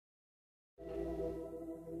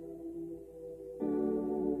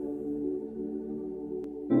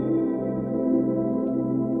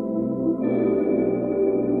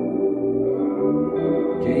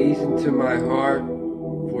my heart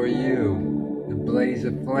for you, the blaze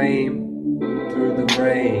of flame through the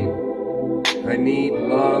rain. I need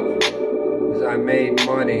love, 'cause I made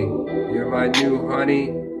money. You're my new honey,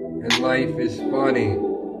 and life is funny.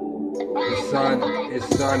 The sun is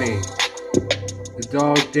sunny. The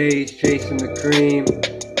dog days chasing the cream,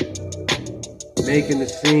 making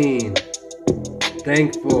the scene.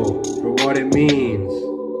 Thankful for what it means.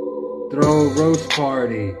 Throw a roast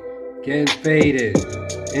party, getting faded,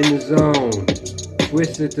 in the zone,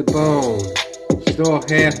 twisted to bone. Still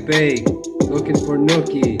half-baked, looking for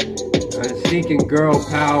nookie. I'm seeking girl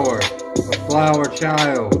power, a flower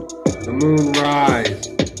child. The moon rise,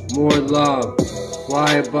 more love,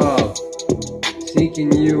 fly above,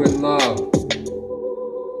 seeking you in love.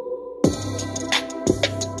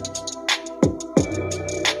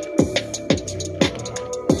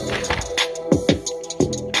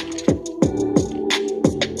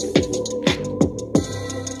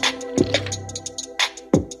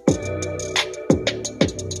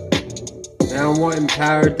 Now I'm wanting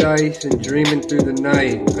paradise and dreaming through the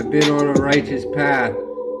night. I've been on a righteous path,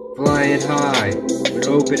 flying high with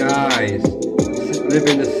open eyes,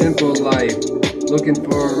 living a simple life, looking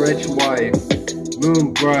for a rich wife.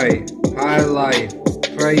 Moon bright, high life,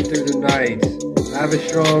 pray through the nights. Have a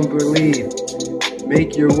strong belief,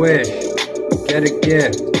 make your wish, get a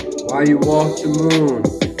gift while you walk the moon.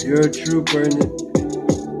 You're a trooper in the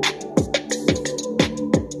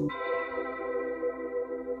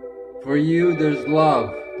For you there's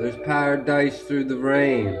love, there's paradise through the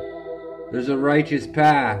rain. There's a righteous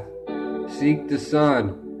path, seek the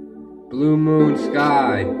sun, blue moon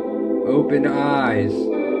sky, open eyes,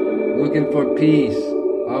 looking for peace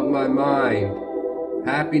of my mind,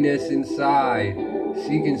 happiness inside,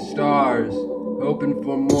 seeking stars, hoping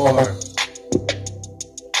for more.